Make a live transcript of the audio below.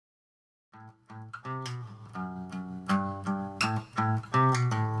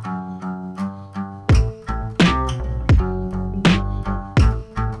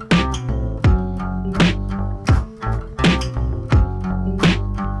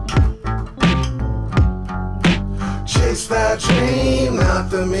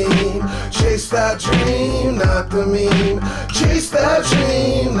the meme. Chase that dream, not the meme. Chase that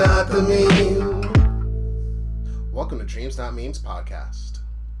dream, not the meme. Welcome to Dreams Not Memes podcast.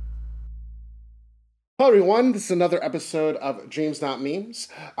 Hello everyone, this is another episode of Dreams Not Memes.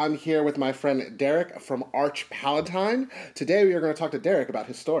 I'm here with my friend Derek from Arch Palatine. Today we are going to talk to Derek about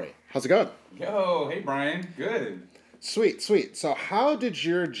his story. How's it going? Yo, hey Brian, good. Sweet, sweet. So how did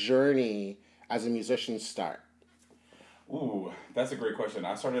your journey as a musician start? Ooh, that's a great question.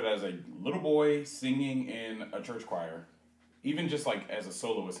 I started as a little boy singing in a church choir, even just like as a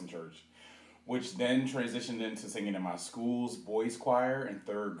soloist in church, which then transitioned into singing in my school's boys choir in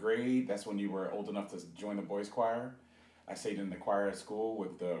 3rd grade. That's when you were old enough to join the boys choir. I stayed in the choir at school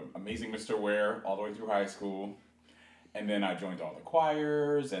with the amazing Mr. Ware all the way through high school. And then I joined all the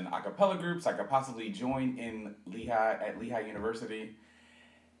choirs and a cappella groups I could possibly join in Lehigh University.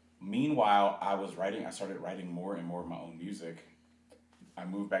 Meanwhile, I started writing more and more of my own music. I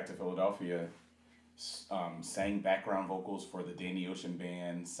moved back to Philadelphia, sang background vocals for the Danny Ocean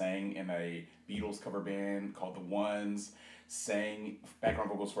Band, sang in a Beatles cover band called The Ones, sang background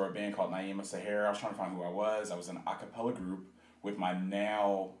vocals for a band called Naima Sahara. I was trying to find who I was. I was in an a cappella group with my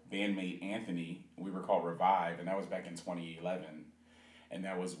now bandmate Anthony. We were called Revive, and that was back in 2011. And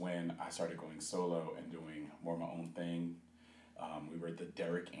that was when I started going solo and doing more of my own thing. We were the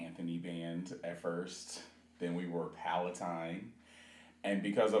Derek Anthony Band at first. Then we were Palatine. And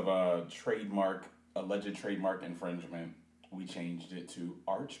because of a alleged trademark infringement, we changed it to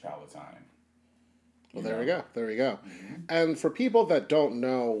Arch Palatine. Well, there we go. Mm-hmm. And for people that don't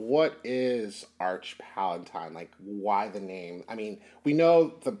know, what is Arch Palatine? Like, why the name? I mean, we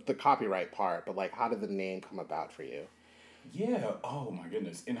know the copyright part, but like, how did the name come about for you? Yeah. Oh my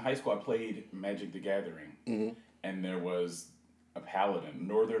goodness. In high school, I played Magic the Gathering, Mm-hmm. and there was a Paladin.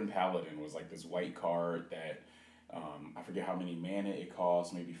 Northern Paladin was like this white card that I forget how many mana it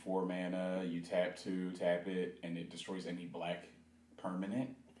costs. Maybe 4 mana. You tap it, and it destroys any black permanent.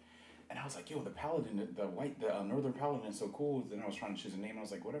 And I was like, yo, the Paladin, the Northern Paladin is so cool. Then I was trying to choose a name. I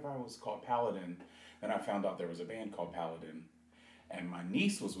was like, what if I was called Paladin? Then I found out there was a band called Paladin. And my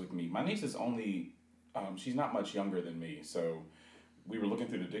niece was with me. My niece is only, she's not much younger than me. So we were looking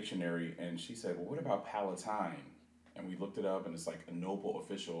through the dictionary, and she said, well, what about Palatine? And we looked it up, and it's like a noble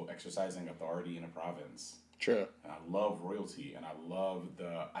official exercising authority in a province. True. And I love royalty, and I love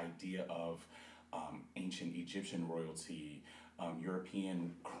the idea of ancient Egyptian royalty,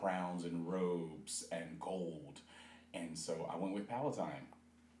 European crowns and robes and gold. And so I went with Palatine.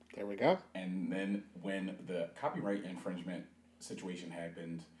 There we go. And then when the copyright infringement situation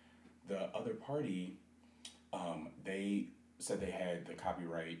happened, the other party, they said they had the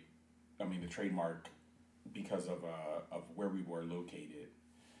trademark because of where we were located.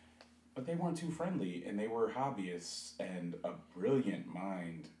 But they weren't too friendly, and they were hobbyists, and a brilliant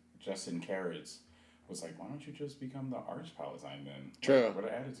mind, Justin Carrots, was like, why don't you just become the Arch Palatine then? True. What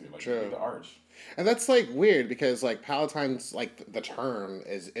an attitude. Like, True. Be the Arch. And that's like weird because like Palatine's like the term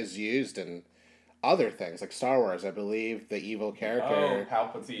is used in other things, like Star Wars. I believe the evil character. Oh,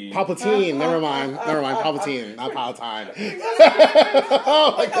 Palpatine. Palpatine. Never mind. Palpatine, not Palatine.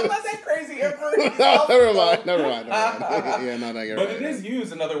 Oh, like, I'm not that crazy. Never mind. Yeah, no, you're but right. it is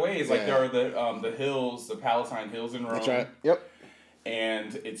used in other ways. Like there are the hills, the Palatine Hills in Rome. That's right. Yep.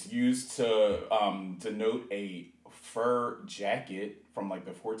 And it's used to denote a fur jacket from like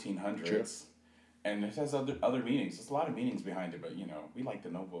the 1400s. True. And it has other meanings. There's a lot of meanings behind it, but we like the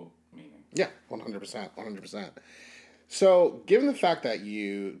noble meaning. Yeah, 100%. So, given the fact that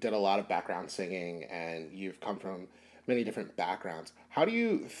you did a lot of background singing and you've come from many different backgrounds, how do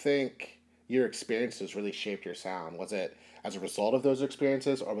you think your experiences really shaped your sound? Was it as a result of those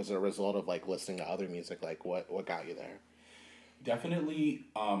experiences, or was it a result of like listening to other music? Like, what got you there? Definitely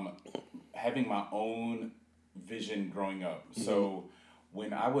having my own vision growing up. Mm-hmm. So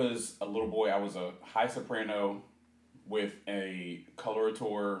when I was a little boy, I was a high soprano with a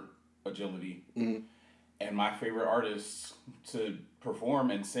coloratura agility. Mm-hmm. And my favorite artists to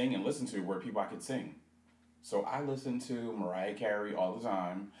perform and sing and listen to were people I could sing. So I listened to Mariah Carey all the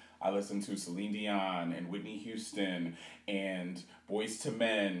time. I listened to Celine Dion and Whitney Houston and Boyz II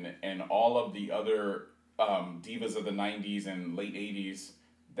Men and all of the other divas of the 90s and late 80s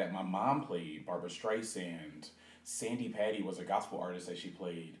that my mom played. Barbra Streisand, Sandy Patty was a gospel artist that she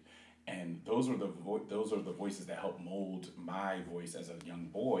played, and those are the voices that helped mold my voice as a young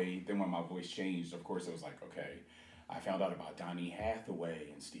boy. Then when my voice changed, of course, it was like, okay, I found out about Donny Hathaway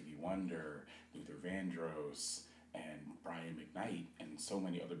and Stevie Wonder, Luther Vandross, and Brian McKnight, and so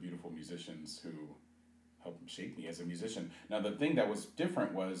many other beautiful musicians who helped shape me as a musician. Now, the thing that was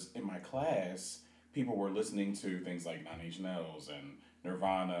different was in my class, people were listening to things like Nine Inch Nails and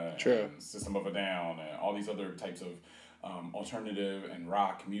Nirvana True. and System of a Down and all these other types of alternative and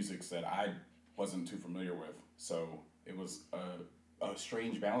rock musics that I wasn't too familiar with. So it was a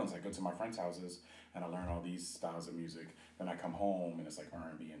strange balance. I go to my friends' houses and I learn all these styles of music. Then I come home and it's like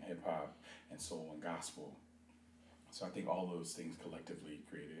R&B and hip hop and soul and gospel. So I think all those things collectively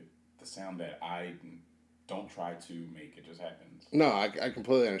created the sound that I don't try to make. It just happens. No, I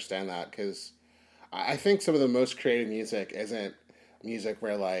completely understand that because I think some of the most creative music isn't music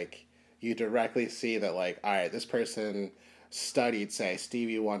where like you directly see that like, all right, this person studied, say,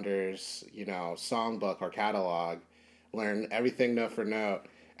 Stevie Wonder's, songbook or catalog, learned everything note for note,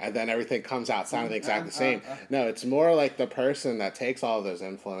 and then everything comes out sounding exactly the same. No, it's more like the person that takes all of those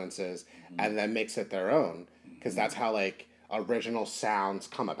influences and then makes it their own, because that's how like original sounds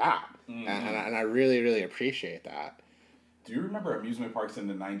come about, and I really really appreciate that. Do you remember amusement parks in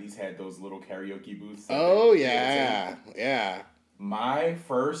the 90s had those little karaoke booths? Oh yeah, yeah. My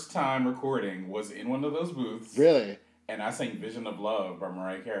first time recording was in one of those booths. Really? And I sang Vision of Love by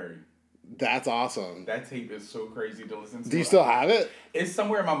Mariah Carey. That's awesome. That tape is so crazy to listen to. Do you still have it? It's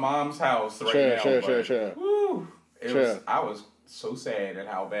somewhere in my mom's house right now. Sure. Woo! I was so sad at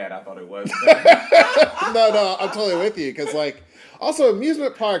how bad I thought it was. No, I'm totally with you. Because, like, also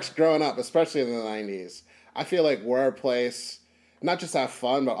amusement parks growing up, especially in the 90s, I feel like were a place, not just to have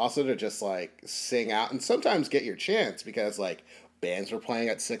fun, but also to just, like, sing out and sometimes get your chance because, like, bands were playing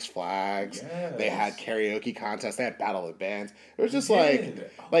at Six Flags. Yes. They had karaoke contests. They had Battle of the Bands. It was just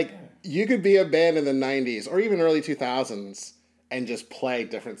you could be a band in the 90s or even early 2000s and just play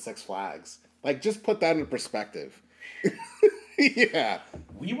different Six Flags. Like, just put that into perspective. Yeah.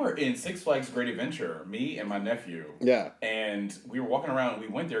 We were in Six Flags Great Adventure, me and my nephew. Yeah. And we were walking around. We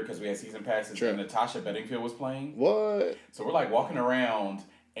went there because we had season passes Sure. and Natasha Bedingfield was playing. What? So we're like walking around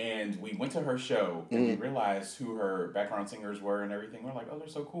and we went to her show and we realized who her background singers were and everything. We're like, oh, they're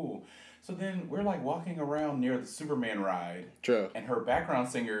so cool. So then we're like walking around near the Superman ride. True. And her background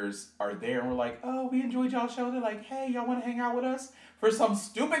singers are there and we're like, oh, we enjoyed y'all's show. They're like, hey, y'all want to hang out with us? For some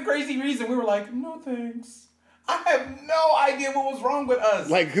stupid, crazy reason, we were like, no thanks. I have no idea what was wrong with us.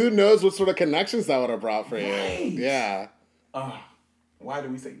 Like, who knows what sort of connections that would have brought for you. Right. Yeah. Why do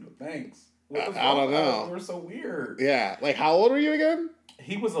we say no thanks? I don't know. We were so weird. Yeah. Like, how old were you again?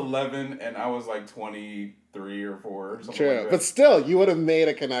 He was 11 and I was like 23 or 4 or something True. like that. But still, you would have made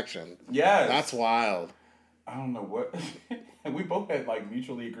a connection. Yes. That's wild. I don't know what. And we both had like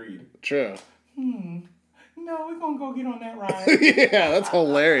mutually agreed. True. No, we're going to go get on that ride. Yeah, that's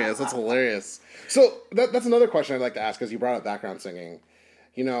hilarious. That's hilarious. So that's another question I'd like to ask because you brought up background singing.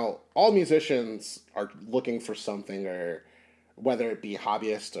 All musicians are looking for something, or whether it be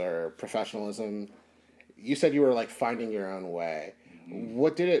hobbyist or professionalism. You said you were like finding your own way.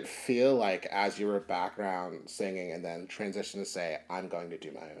 What did it feel like as you were background singing and then transition to say, I'm going to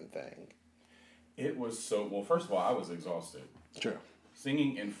do my own thing? It was so, well, first of all, I was exhausted. True.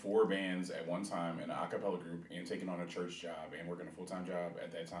 Singing in 4 bands at one time in an a cappella group and taking on a church job and working a full-time job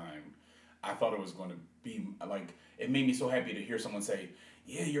at that time, I thought it was going to be, like, it made me so happy to hear someone say,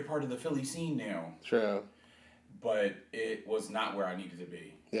 yeah, you're part of the Philly scene now. True. But it was not where I needed to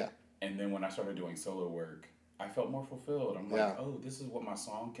be. Yeah. And then when I started doing solo work, I felt more fulfilled. I'm like, oh, this is what my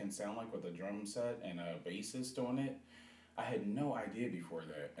song can sound like with a drum set and a bassist on it. I had no idea before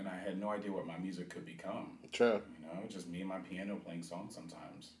that, and I had no idea what my music could become. True. Just me and my piano playing songs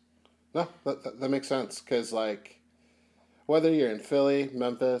sometimes. No, that makes sense, because, like, whether you're in Philly,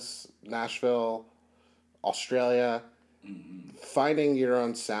 Memphis, Nashville, Australia, finding your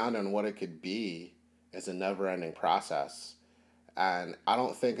own sound and what it could be is a never-ending process. And I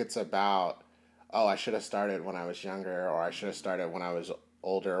don't think it's about, oh, I should have started when I was younger, or I should have started when I was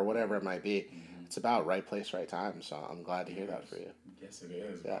older, or whatever it might be. It's about right place, right time. So I'm glad to hear that for you. Yes, it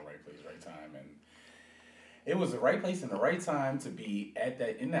is about right place, right time. And it was the right place and the right time to be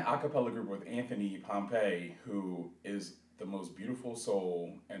in that a cappella group with Anthony Pompey, who is the most beautiful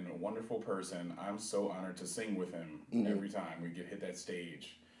soul and a wonderful person. I'm so honored to sing with him every time we hit that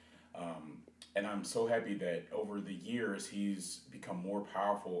stage. And I'm so happy that over the years he's become more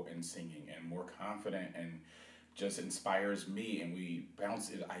powerful in singing and more confident and just inspires me, and we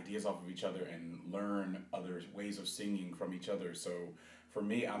bounce ideas off of each other and learn other ways of singing from each other. So for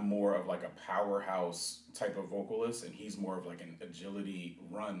me, I'm more of like a powerhouse type of vocalist, and he's more of like an agility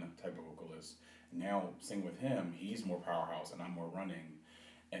run type of vocalist. Now sing with him, he's more powerhouse and I'm more running,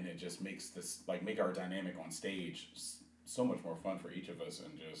 and it just makes this make our dynamic on stage so much more fun for each of us,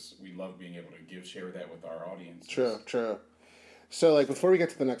 and just we love being able to share that with our audience. True. So, like, before we get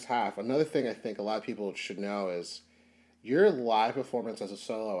to the next half, another thing I think a lot of people should know is your live performance as a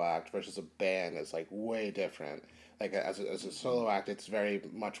solo act versus a band is like way different. Like as a solo act, it's very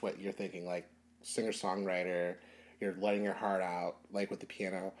much what you're thinking, like singer songwriter. You're letting your heart out, like with the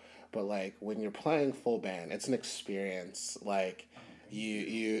piano. But like when you're playing full band, it's an experience. Like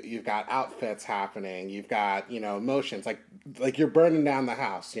you've got outfits happening. You've got emotions. Like you're burning down the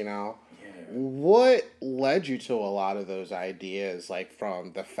house. Yeah. What led you to a lot of those ideas, like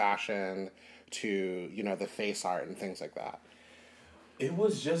from the fashion to the face art and things like that? It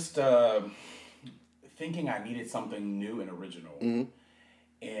was just thinking I needed something new and original. Mm-hmm.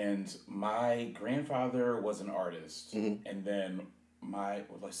 And my grandfather was an artist, Mm-hmm. and then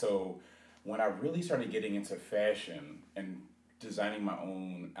so when I really started getting into fashion and designing my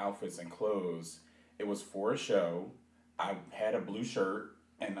own outfits and clothes, it was for a show. I had a blue shirt,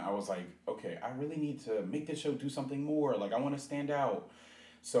 and I was like, okay, I really need to make this show do something more. Like I want to stand out.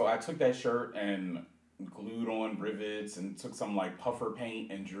 So I took that shirt and glued on rivets and took some like puffer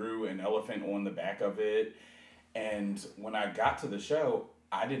paint and drew an elephant on the back of it. And when I got to the show,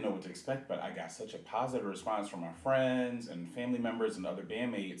 I didn't know what to expect, but I got such a positive response from my friends and family members and other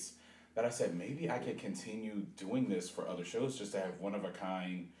bandmates that I said maybe I could continue doing this for other shows just to have one of a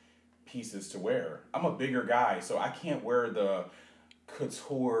kind pieces to wear. I'm a bigger guy, so I can't wear the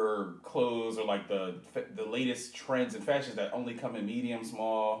couture clothes or like the latest trends and fashions that only come in medium,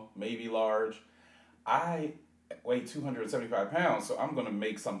 small, maybe large. I weigh 275 pounds, so I'm gonna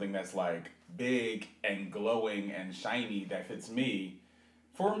make something that's like big and glowing and shiny that fits me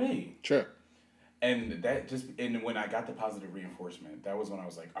for me. Sure. And when I got the positive reinforcement, that was when I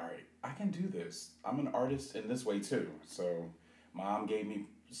was like, all right, I can do this. I'm an artist in this way too. So mom gave me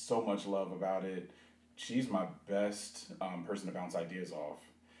so much love about it. She's my best person to bounce ideas off.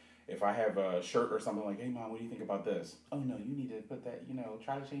 If I have a shirt or something like, hey mom, what do you think about this? Oh no, you need to put that,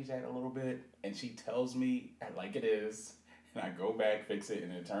 try to change that a little bit. And she tells me like it is. And I go back, fix it,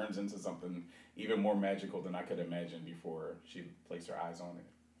 and it turns into something even more magical than I could imagine before she placed her eyes on it.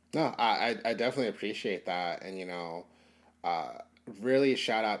 No, I definitely appreciate that, and uh, really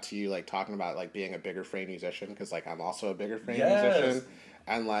shout out to you, like talking about like being a bigger frame musician, because like I'm also a bigger frame Yes. musician,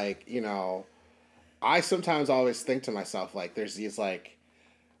 and like I sometimes always think to myself like there's these like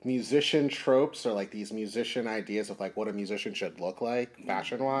musician tropes or like these musician ideas of like what a musician should look like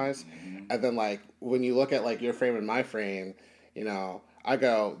fashion wise, Mm-hmm. and then like when you look at like your frame and my frame, I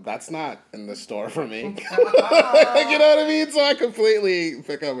go, that's not in the store for me. You know what I mean? So I completely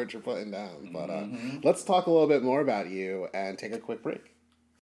pick up what you're putting down. But Mm-hmm. let's talk a little bit more about you and take a quick break.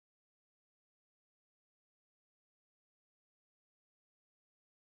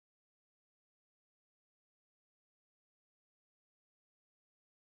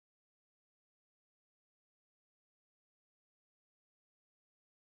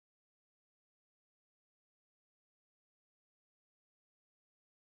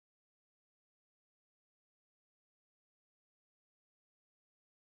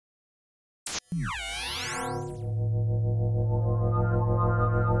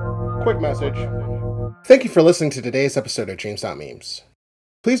 Quick message. Thank you for listening to today's episode of Dreams Not Memes.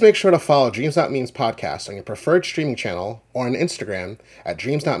 Please make sure to follow Dreams Not Memes podcast on your preferred streaming channel or on Instagram at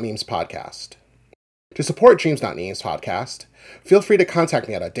Dreams Not Memes podcast. To support Dreams Not Memes podcast, feel free to contact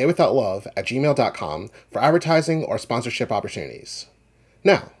me at addaywithoutlove@gmail.com for advertising or sponsorship opportunities.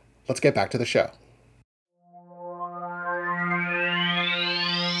 Now, let's get back to the show.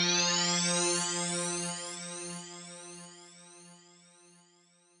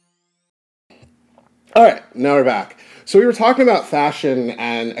 All right, now we're back. So we were talking about fashion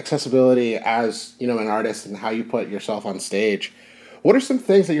and accessibility as, an artist and how you put yourself on stage. What are some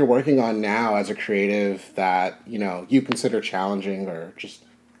things that you're working on now as a creative that, you consider challenging or just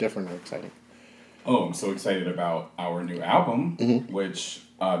different or exciting? Oh, I'm so excited about our new album, Mm-hmm. which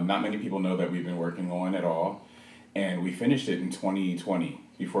not many people know that we've been working on at all. And we finished it in 2020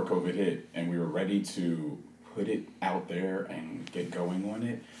 before COVID hit, and we were ready to put it out there and get going on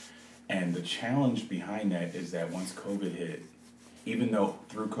it. And the challenge behind that is that once COVID hit, even though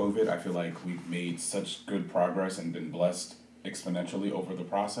through COVID, I feel like we've made such good progress and been blessed exponentially over the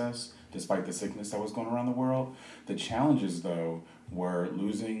process, despite the sickness that was going around the world. The challenges, though, were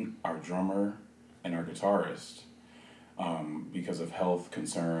losing our drummer and our guitarist because of health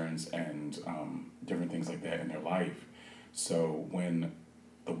concerns and different things like that in their life. So when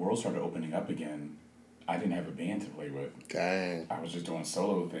the world started opening up again, I didn't have a band to play with. Dang. I was just doing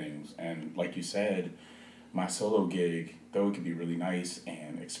solo things. And like you said, my solo gig, though it can be really nice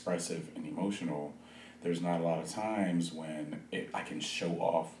and expressive and emotional, there's not a lot of times when I can show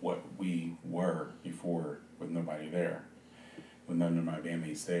off what we were before with nobody there, with none of my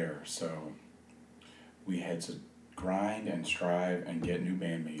bandmates there. So we had to grind and strive and get new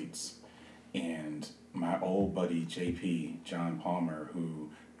bandmates. And my old buddy JP, John Palmer, who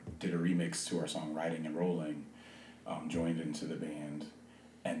did a remix to our song Riding and Rolling, joined into the band.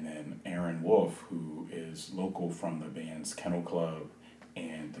 And then Aaron Wolf, who is local from the bands Kennel Club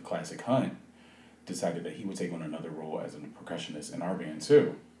and the Classic Hunt, decided that he would take on another role as a percussionist in our band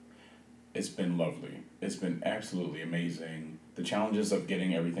too. It's been lovely. It's been absolutely amazing. The challenges of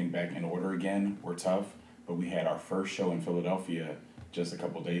getting everything back in order again were tough, but we had our first show in Philadelphia just a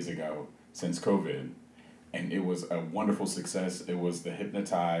couple days ago since COVID, and it was a wonderful success. It was the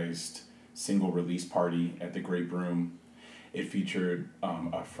Hypnotized single release party at the Grape Room. It featured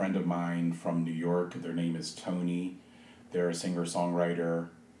a friend of mine from New York. Their name is Tony. They're a singer-songwriter,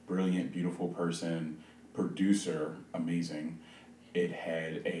 brilliant, beautiful person, producer, amazing. It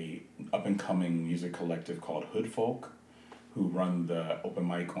had a up-and-coming music collective called Hood Folk, who run the open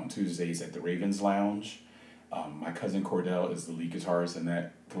mic on Tuesdays at the Ravens Lounge. My cousin Cordell is the lead guitarist in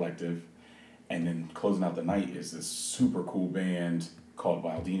that collective. And then closing out the night is this super cool band called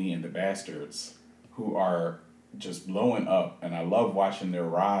Baldini and the Bastards, who are just blowing up. And I love watching their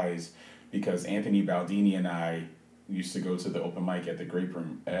rise because Anthony Baldini and I used to go to the open mic at the Grape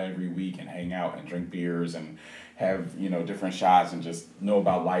Room every week and hang out and drink beers and have, different shots and just know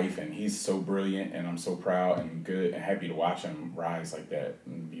about life. And he's so brilliant, and I'm so proud and good and happy to watch him rise like that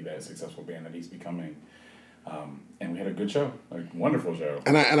and be that successful band that he's becoming. And we had a good show, a wonderful show.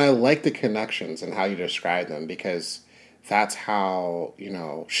 And I like the connections and how you describe them, because that's how,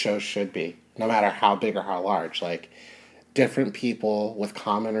 shows should be, no matter how big or how large. Like, different people with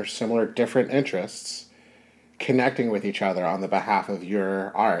common or similar different interests connecting with each other on the behalf of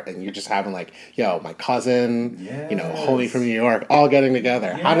your art, and you're just having my cousin, yes. homie from New York, all getting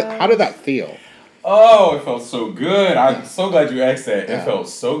together. Yes. How did that feel? Oh, it felt so good. I'm so glad you asked that. Yeah. It felt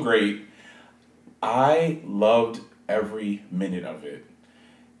so great. I loved every minute of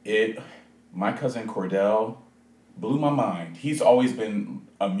it. My cousin Cordell blew my mind. He's always been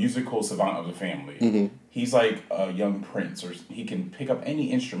a musical savant of the family. Mm-hmm. He's like a young prince, or he can pick up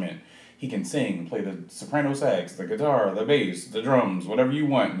any instrument. He can sing, play the soprano sax, the guitar, the bass, the drums, whatever you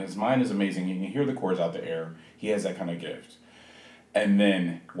want. And his mind is amazing. You can hear the chords out the air. He has that kind of gift. And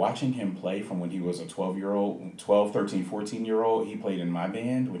then watching him play from when he was a 12, 13, 14-year-old, he played in my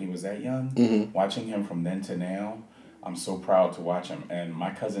band when he was that young. Mm-hmm. Watching him from then to now, I'm so proud to watch him. And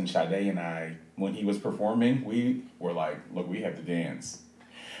my cousin Sade and I, when he was performing, we were like, look, we have to dance.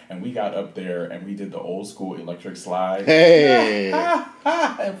 And we got up there and we did the old school electric slide. Hey!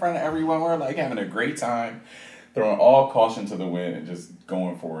 In front of everyone. We're like having a great time, throwing all caution to the wind and just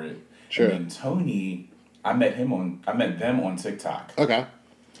going for it. Sure. And then Tony, I met them on TikTok. Okay.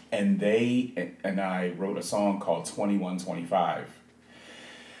 And they and I wrote a song called 2125.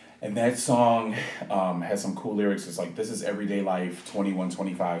 And that song has some cool lyrics. It's like, this is everyday life,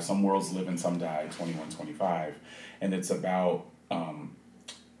 2125. Some worlds live and some die, 2125. And it's about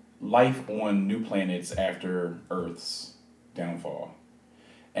life on new planets after Earth's downfall.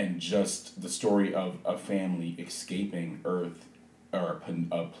 And just the story of a family escaping Earth, or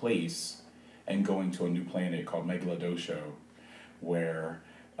a place, and going to a new planet called Megalodosho, where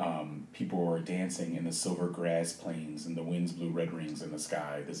people were dancing in the silver grass plains and the winds blew red rings in the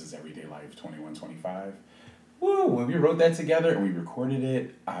sky. This is everyday life, 2125. Woo! When we wrote that together and we recorded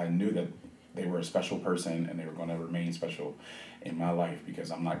it, I knew that they were a special person and they were going to remain special in my life, because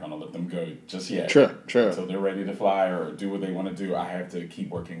I'm not going to let them go just yet. True. Until they're ready to fly or do what they want to do, I have to keep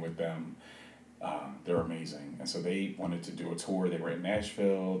working with them. They're amazing. And so they wanted to do a tour. They were in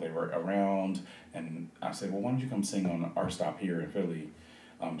Nashville. They were around. And I said, well, why don't you come sing on our stop here in Philly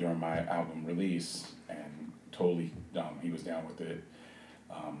during my album release? And totally, he was down with it.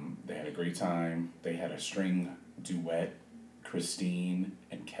 They had a great time. They had a string duet, Christine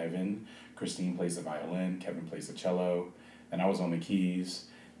and Kevin. Christine plays the violin. Kevin plays the cello. And I was on the keys.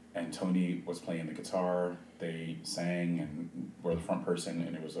 And Tony was playing the guitar. They sang and were the front person.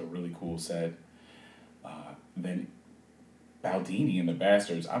 And it was a really cool set. Then Baldini and the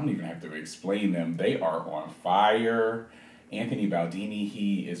Bastards, I don't even have to explain them. They are on fire. Anthony Baldini,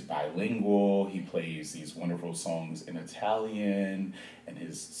 he is bilingual. He plays these wonderful songs in Italian, and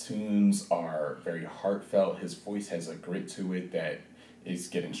his tunes are very heartfelt. His voice has a grit to it that is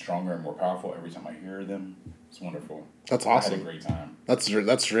getting stronger and more powerful every time I hear them. It's wonderful. That's awesome. I had a great time. That's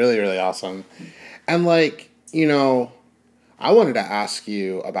really, really awesome. And I wanted to ask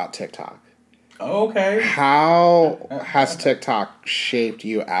you about TikTok. Okay. How has TikTok shaped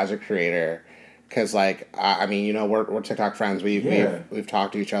you as a creator? Because, we're TikTok friends. We've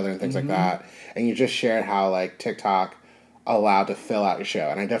talked to each other and things like that. And you just shared how, TikTok allowed to fill out your show,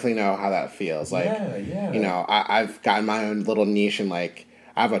 and I definitely know how that feels. Like, Yeah. you know, I've gotten my own little niche, and like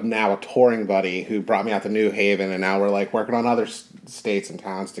I have now a touring buddy who brought me out to New Haven, and now we're like working on other states and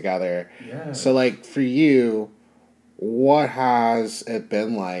towns together. Yeah. So like for you, what has it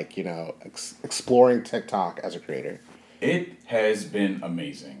been like? You know, exploring TikTok as a creator. It has been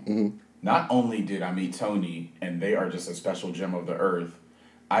amazing. Mm-hmm. Not only did I meet Tony, and they are just a special gem of the earth,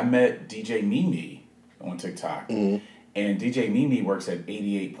 I met DJ Mimi on TikTok. Mm-hmm. And DJ Mimi works at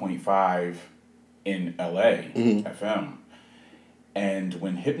 88.5 in LA, FM. And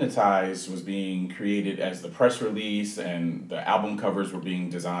when Hypnotize was being created as the press release and the album covers were being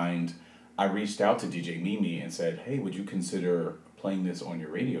designed, I reached out to DJ Mimi and said, hey, would you consider playing this on your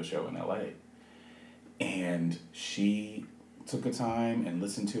radio show in LA? And she took a time and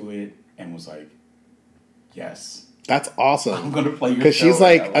listened to it and was like, yes. That's awesome. I'm going to play your show. Because she's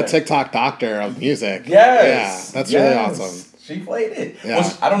like in LA. a TikTok doctor of music. Yes. Yeah, that's really awesome. She played it. Yeah.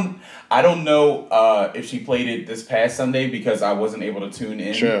 Well, I don't know if she played it this past Sunday because I wasn't able to tune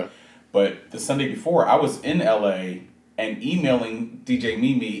in. Sure. But the Sunday before, I was in LA and emailing DJ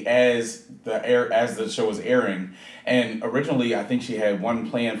Mimi as the show was airing. And originally, I think she had one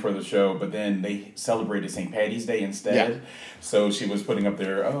plan for the show, but then they celebrated St. Patty's Day instead. Yeah. So she was putting up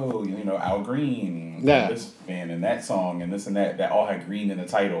there, Al Green, this band and that song and this and that all had Green in the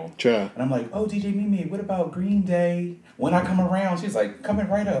title. Sure. And I'm like, oh, DJ Mimi, what about Green Day? When I come around, she's like, coming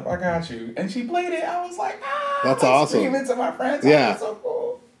right up, I got you. And she played it. I was like, that's awesome. Screaming to my friends. Yeah. That's so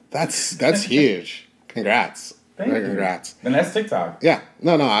cool. That's huge. Congrats. Thank you. Congrats. And that's TikTok. Yeah.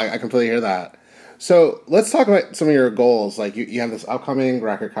 No, I completely hear that. So let's talk about some of your goals. Like you have this upcoming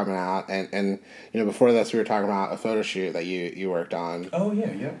record coming out, and you know before this we were talking about a photo shoot that you worked on. Oh yeah.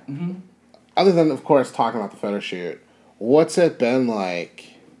 Mm-hmm. Other than of course talking about the photo shoot, what's it been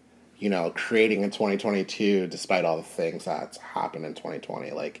like? You know, creating in 2022 despite all the things that's happened in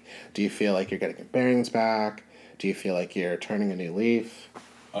 2020. Like, do you feel like you're getting your bearings back? Do you feel like you're turning a new leaf?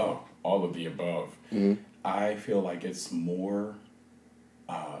 Oh, all of the above. Mm-hmm. I feel like it's more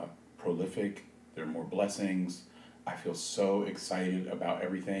prolific. There are more blessings. I feel so excited about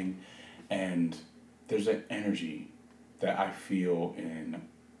everything. And there's an energy that I feel in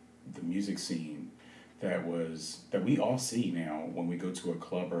the music scene that we all see now when we go to a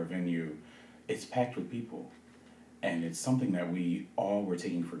club or a venue. It's packed with people. And it's something that we all were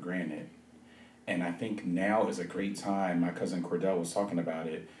taking for granted. And I think now is a great time, my cousin Cordell was talking about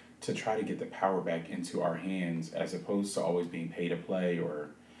it, to try to get the power back into our hands as opposed to always being pay to play or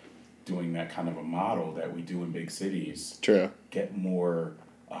doing that kind of a model that we do in big cities. True. Get more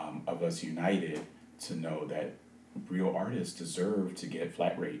of us united to know that real artists deserve to get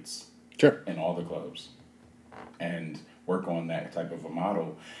flat rates. Sure. In all the clubs. And work on that type of a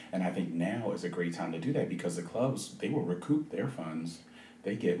model. And I think now is a great time to do that because the clubs, they will recoup their funds.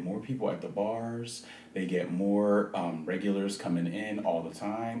 They get more people at the bars. They get more regulars coming in all the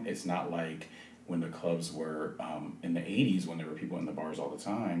time. It's not like when the clubs were in the 80s when there were people in the bars all the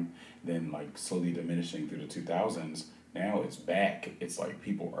time, then like slowly diminishing through the 2000s. Now it's back. It's like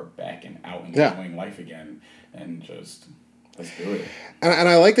people are backing out and enjoying life again and just... Let's do it. And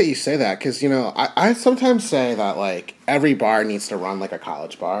I like that you say that because, you know, I sometimes say that, like, every bar needs to run like a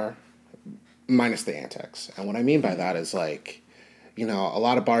college bar, minus the antics. And what I mean by that is, like, you know, a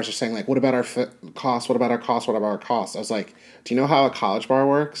lot of bars are saying, like, what about our costs? What about our costs? What about our costs? I was like, do you know how a college bar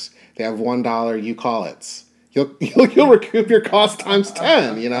works? They have $1 you call it. You'll recoup your cost times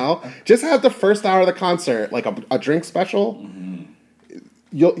 10, you know? Just have the first hour of the concert, like a drink special. Mm-hmm.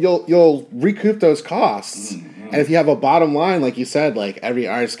 You'll recoup those costs. Mm-hmm. And if you have a bottom line, like you said, like every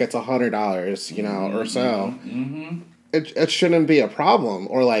artist gets $100, you know, mm-hmm. or so, mm-hmm. it shouldn't be a problem.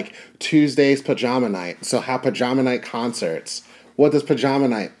 Or like Tuesday's pajama night. So have pajama night concerts. What does pajama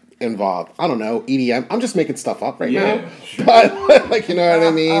night involve? I don't know, EDM. I'm just making stuff up right now. Sure. But like, you know what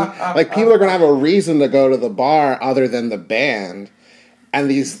I mean? Like people are going to have a reason to go to the bar other than the band. And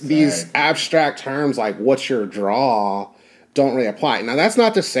these abstract terms like what's your draw don't really apply. Now, that's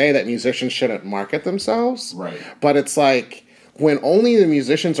not to say that musicians shouldn't market themselves. Right. But it's like when only the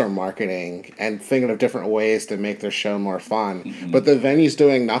musicians are marketing and thinking of different ways to make their show more fun, mm-hmm. but the venue's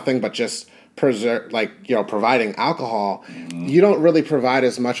doing nothing but just providing alcohol, mm-hmm. you don't really provide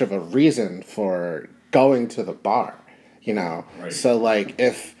as much of a reason for going to the bar, you know? Right. So, like,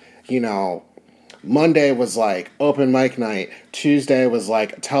 if, you know, Monday was like open mic night. Tuesday was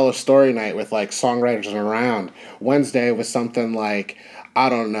like tell a story night with like songwriters around. Wednesday was something like, I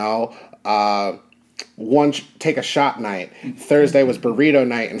don't know, take a shot night. Thursday was burrito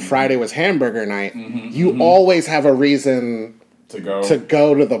night, and Friday was hamburger night. Mm-hmm, you mm-hmm. always have a reason to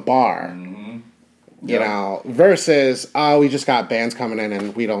go to the bar. Mm-hmm. You know, versus, oh, we just got bands coming in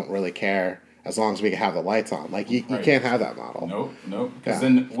and we don't really care as long as we have the lights on. Like, you can't have that model. Nope. Because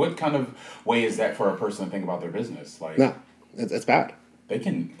then what kind of way is that for a person to think about their business? Like, no, it's bad. They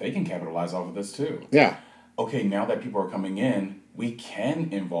can capitalize off of this too. Yeah. Okay, now that people are coming in, we can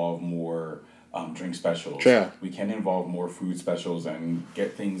involve more drink specials. Sure. We can involve more food specials and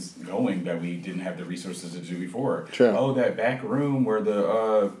get things going that we didn't have the resources to do before. Sure. Oh, that back room where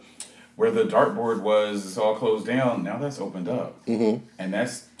the dartboard was, it's all closed down. Now that's opened up, and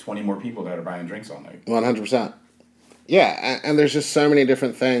that's 20 more people that are buying drinks all night. 100%. Yeah, and there's just so many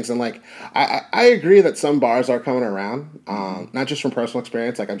different things, and like I agree that some bars are coming around, not just from personal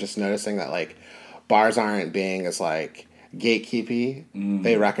experience. Like I'm just noticing that like bars aren't being as like gatekeepy.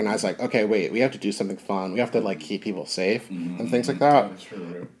 They recognize like, okay, wait, we have to do something fun. We have to like keep people safe and things like that. That's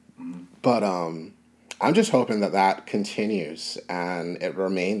true. But I'm just hoping that continues and it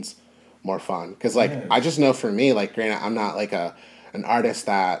remains more fun because like I just know for me, like granted I'm not like an artist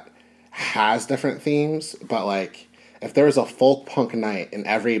that has different themes, but like if there was a folk punk night in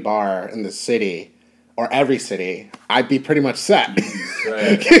every bar in the city or every city, I'd be pretty much set.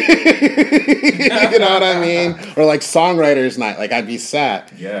 Right. You know what I mean? Or like songwriters night, like I'd be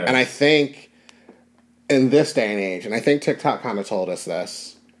set. Yes. And I think in this day and age, and I think TikTok kind of told us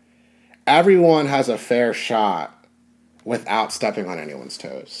this, everyone has a fair shot without stepping on anyone's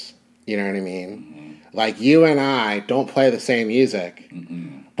toes. You know what I mean? Like you and I don't play the same music,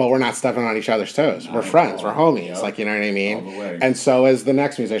 but we're not stepping on each other's toes. We're friends. We're homies. Yep. Like, you know what I mean? All the way. And so is the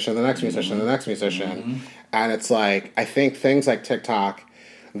next musician, the next musician, the next musician. And it's like, I think things like TikTok,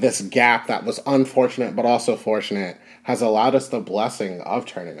 this gap that was unfortunate but also fortunate, has allowed us the blessing of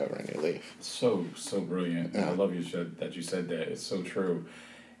turning over a new leaf. So brilliant. Yeah. I love that you said that. It's so true.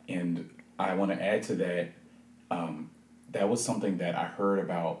 And I want to add to that, that was something that I heard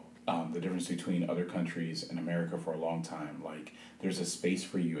about the difference between other countries and America for a long time. Like, there's a space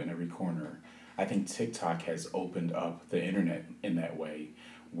for you in every corner. I think TikTok has opened up the internet in that way,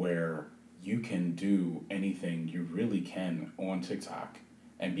 where you can do anything you really can on TikTok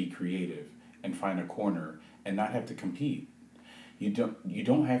and be creative and find a corner and not have to compete. You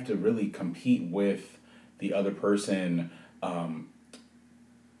don't have to really compete with the other person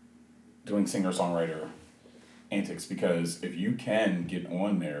doing singer-songwriter antics, because if you can get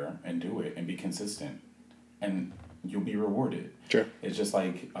on there and do it and be consistent, and you'll be rewarded. Sure. It's just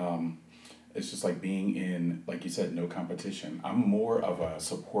like being in, like you said, no competition. I'm more of a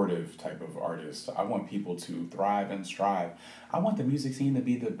supportive type of artist. I want people to thrive and strive. I want the music scene to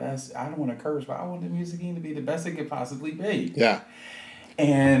be the best. I don't want to curse, but I want the music scene to be the best it could possibly be. Yeah.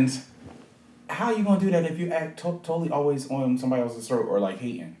 And how are you going to do that if you act totally always on somebody else's throat or like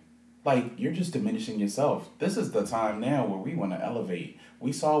hating? Like, you're just diminishing yourself. This is the time now where we want to elevate.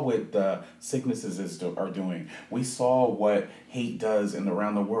 We saw what the sicknesses are doing. We saw what hate does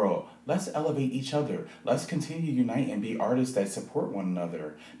around the world. Let's elevate each other. Let's continue to unite and be artists that support one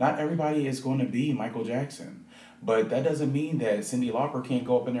another. Not everybody is going to be Michael Jackson. But that doesn't mean that Cyndi Lauper can't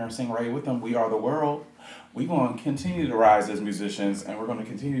go up in there and sing right with them. We are the world. We're going to continue to rise as musicians, and we're going to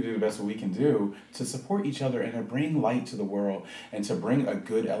continue to do the best that we can do to support each other and to bring light to the world and to bring a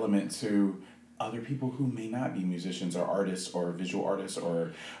good element to other people who may not be musicians or artists or visual artists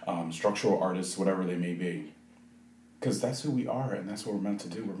or structural artists, whatever they may be. Because that's who we are, and that's what we're meant to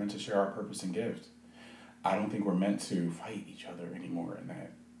do. We're meant to share our purpose and gift. I don't think we're meant to fight each other anymore in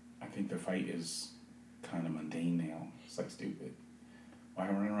that. I think the fight is kind of mundane now. It's like stupid. Why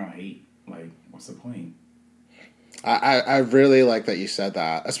run around hate? Like, what's the point? I really like that you said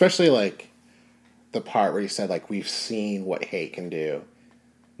that, especially like the part where you said like we've seen what hate can do.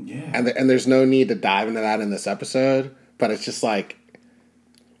 Yeah. And there's no need to dive into that in this episode, but it's just like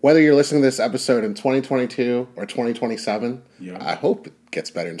whether you're listening to this episode in 2022 or 2027, Yeah. I hope it gets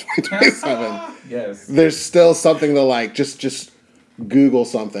better in 2027. Yes. There's still something to like just Google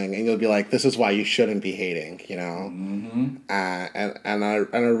something and you'll be like, this is why you shouldn't be hating, you know? Mm-hmm. And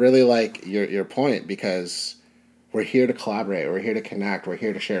I really like your point, because we're here to collaborate, we're here to connect, we're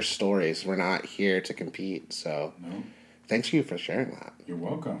here to share stories, we're not here to compete. So No. thanks you for sharing that. You're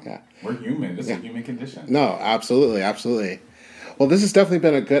welcome. Yeah. We're human. This is a human condition. No, absolutely, absolutely. Well, this has definitely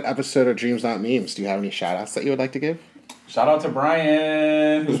been a good episode of Dreams Not Memes. Do you have any shout outs that you would like to give? Shout out to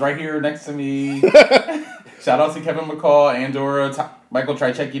Brian, who's right here next to me. Shout out to Kevin McCall, Andorra, Michael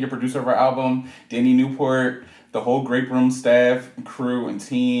Tricecki, the producer of our album, Danny Newport, the whole Grape Room staff, crew, and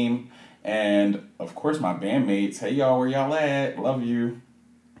team, and of course my bandmates. Hey y'all, where y'all at? Love you.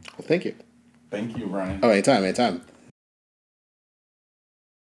 Well, thank you. Thank you, Brian. Oh, anytime.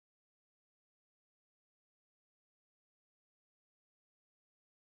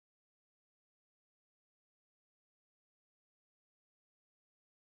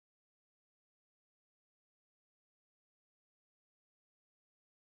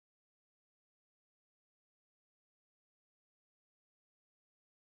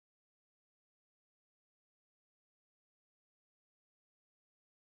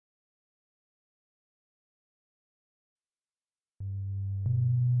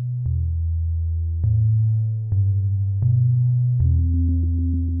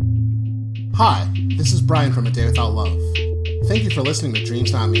 Hi, this is Brian from A Day Without Love. Thank you for listening to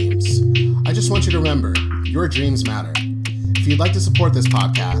Dreams Not Memes. I just want you to remember, your dreams matter. If you'd like to support this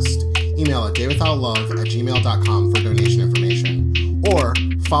podcast, email adaywithoutlove@gmail.com for donation information, or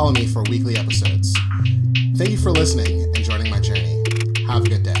follow me for weekly episodes. Thank you for listening and joining my journey. Have a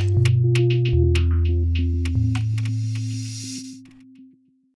good day.